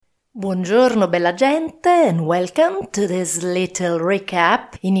Buongiorno bella gente and welcome to this little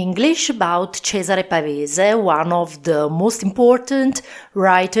recap in English about Cesare Pavese, one of the most important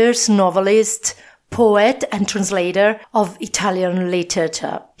writers, novelists, poet and translator of Italian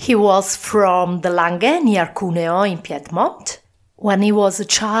literature. He was from the Langhe near Cuneo in Piedmont. When he was a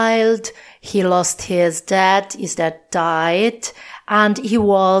child, he lost his dad died, and he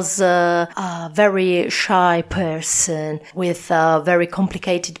was a very shy person with a very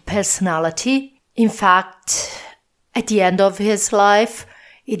complicated personality. In fact, at the end of his life,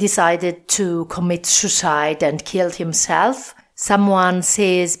 he decided to commit suicide and killed himself. Someone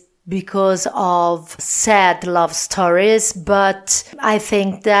says because of sad love stories, but I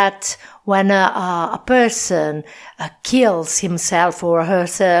think that when a person kills himself or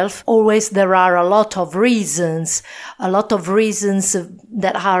herself, always there are a lot of reasons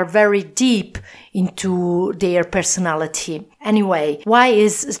that are very deep into their personality. Anyway, why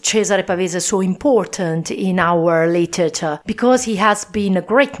is Cesare Pavese so important in our literature? Because he has been a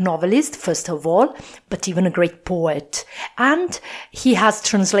great novelist, first of all, but even a great poet. And he has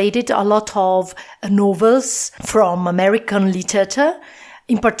translated a lot of novels from American literature.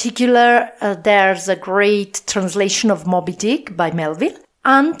 In particular, there's a great translation of Moby Dick by Melville.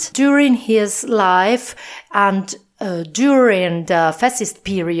 And during his life and during the fascist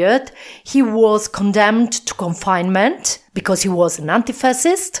period, he was condemned to confinement because he was an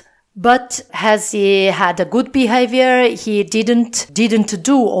anti-fascist. But as he had a good behavior, he didn't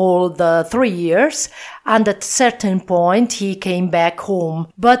do all the 3 years. And at a certain point, he came back home.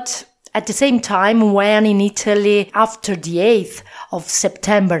 But at the same time, when in Italy, after the 8th of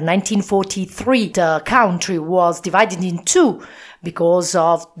September 1943, the country was divided in two because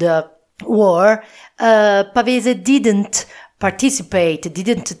of the war, Pavese didn't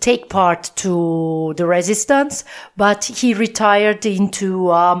take part to the resistance, but he retired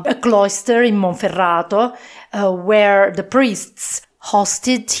into a cloister in Monferrato, where the priests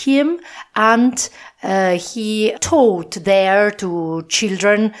hosted him, and he taught there to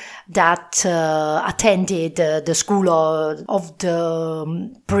children that attended the school of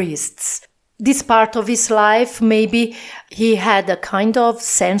the priests. This part of his life, maybe he had a kind of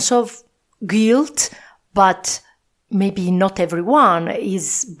sense of guilt, but maybe not everyone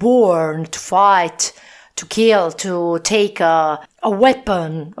is born to fight, to kill, to take a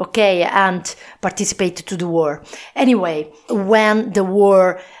weapon, and participate to the war. Anyway, when the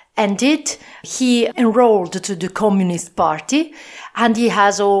war ended, he enrolled to the Communist Party, and he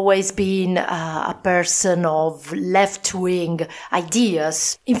has always been a person of left-wing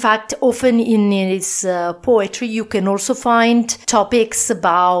ideas. In fact, often in his poetry, you can also find topics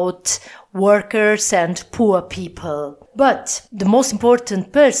about workers and poor people. But the most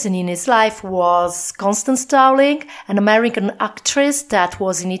important person in his life was Constance Dowling, an American actress that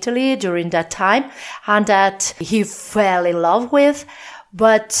was in Italy during that time and that he fell in love with.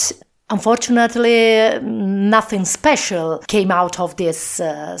 But unfortunately, nothing special came out of this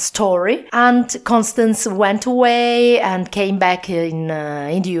story. And Constance went away and came back in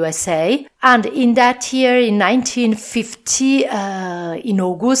the USA. And in that year, in 1950, in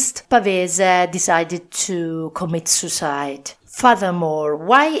August, Pavese decided to commit suicide. Furthermore,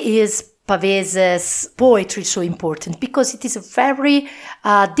 why is Pavese's poetry so important? Because it is a very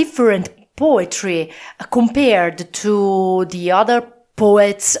different poetry compared to the other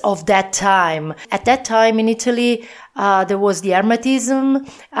poets of that time. At that time in Italy, there was the Hermetism,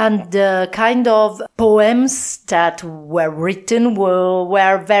 and the kind of poems that were written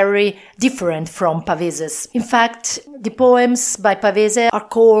were very different from Pavese's. In fact, the poems by Pavese are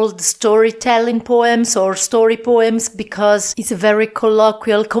called storytelling poems or story poems because it's a very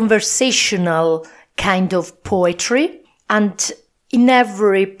colloquial, conversational kind of poetry. And in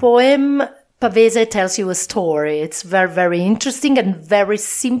every poem, Pavese tells you a story. It's very, very interesting and very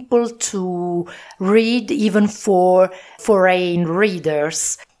simple to read, even for foreign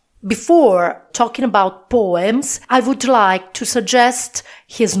readers. Before talking about poems, I would like to suggest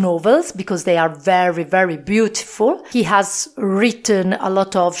his novels because they are very, very beautiful. He has written a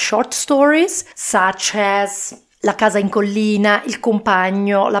lot of short stories, such as La casa in collina, Il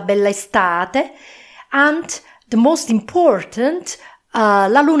compagno, La bella estate, and the most important,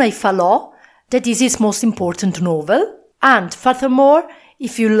 La luna e falò, that is his most important novel. And furthermore,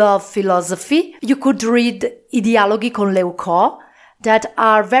 if you love philosophy, you could read I dialoghi con Leucò, that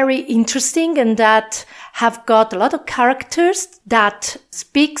are very interesting and that have got a lot of characters that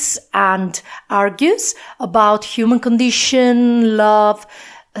speaks and argues about human condition, love,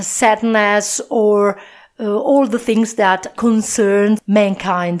 sadness, or all the things that concern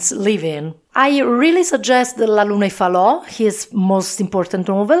mankind's living. I really suggest the La Luna e Falò, his most important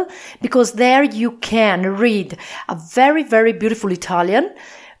novel, because there you can read a very, very beautiful Italian,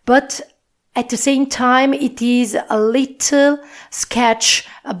 but at the same time it is a little sketch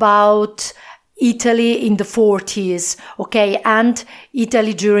about Italy in the 40s, okay, and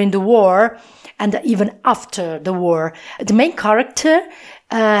Italy during the war, and even after the war. The main character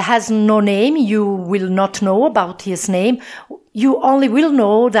has no name. You will not know about his name. You only will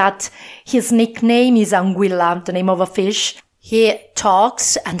know that his nickname is Anguilla, the name of a fish. He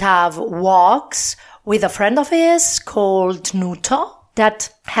talks and have walks with a friend of his called Nuto that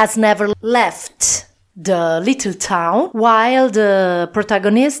has never left the little town, while the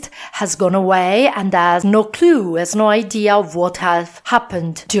protagonist has gone away and has no clue, has no idea of what has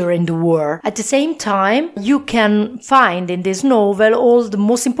happened during the war. At the same time, you can find in this novel all the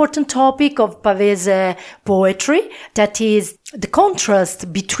most important topic of Pavese poetry, that is the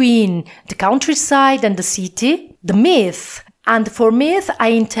contrast between the countryside and the city, the myth. And for myth, I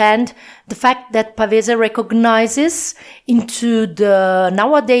intend the fact that Pavese recognizes into the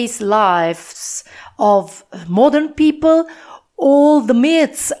nowadays lives of modern people all the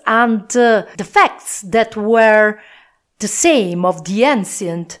myths and the facts that were the same of the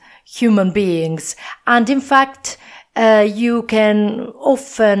ancient human beings. And in fact, you can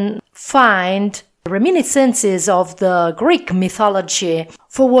often find reminiscences of the Greek mythology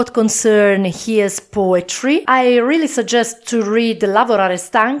for what concern his poetry. I really suggest to read Lavorare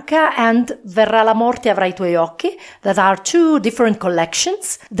stanca and Verrà la morte avrà i tuoi occhi, that are two different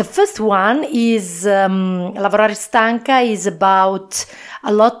collections. The first one is Lavorare stanca is about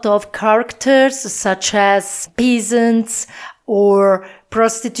a lot of characters such as peasants or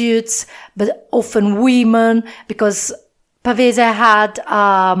prostitutes, but often women, because Pavese had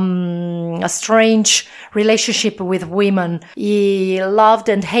a strange relationship with women. He loved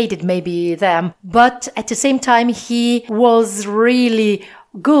and hated maybe them, but at the same time he was really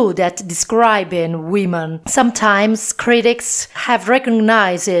good at describing women. Sometimes critics have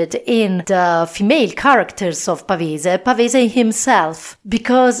recognized it in the female characters of Pavese himself,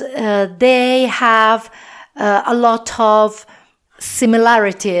 because they have a lot of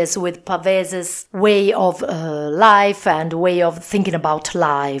similarities with Pavese's way of life and way of thinking about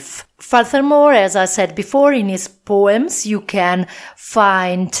life. Furthermore, as I said before, in his poems you can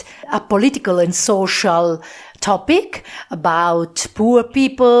find a political and social topic about poor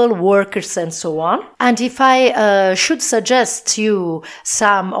people, workers, and so on. And if I should suggest you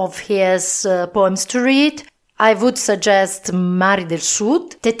some of his poems to read, I would suggest Mari del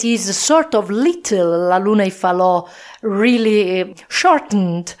Sud, that is a sort of little La Luna e Falò, really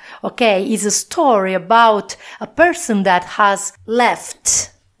shortened, okay, is a story about a person that has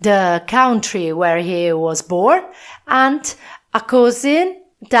left the country where he was born and a cousin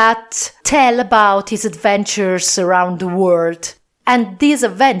that tell about his adventures around the world. And these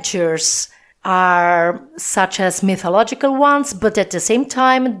adventures are such as mythological ones, but at the same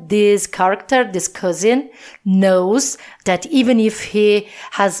time, this character, this cousin, knows that even if he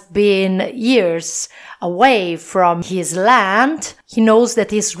has been years away from his land, he knows that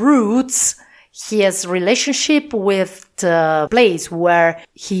his roots, his relationship with the place where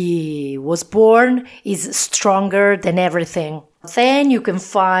he was born is stronger than everything. Then you can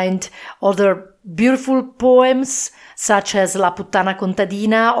find other beautiful poems such as La Puttana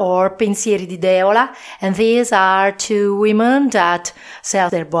Contadina or Pensieri di Deola, and these are two women that sell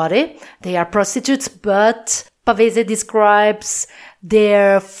their body. They are prostitutes, but Pavese describes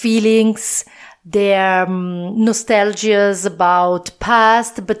their feelings, their nostalgias about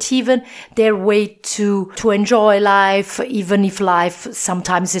past, but even their way to enjoy life, even if life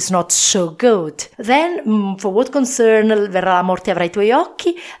sometimes is not so good. Then, for what concerns Verrà la morte avrà i tuoi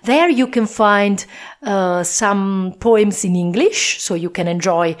occhi, there you can find some poems in English, so you can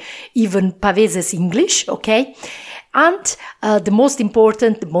enjoy even Pavese's English, okay? And the most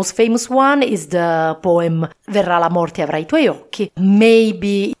important, the most famous one is the poem Verrà la morte avrà i tuoi occhi.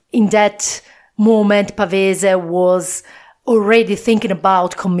 Maybe in that moment Pavese was already thinking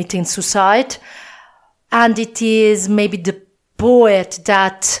about committing suicide, and it is maybe the poet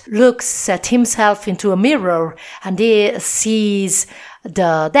that looks at himself into a mirror and he sees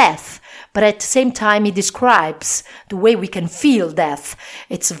the death, but at the same time he describes the way we can feel death.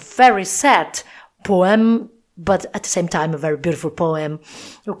 It's a very sad poem, but at the same time a very beautiful poem.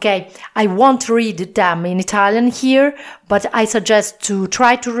 Okay, I won't read them in Italian here, but I suggest to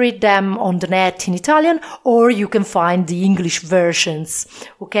try to read them on the net in Italian, or you can find the English versions.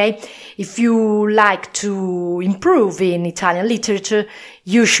 Okay, if you like to improve in Italian literature,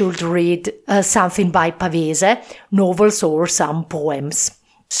 you should read something by Pavese, novels or some poems.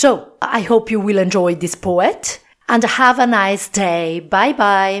 So, I hope you will enjoy this poet and have a nice day. Bye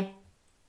bye.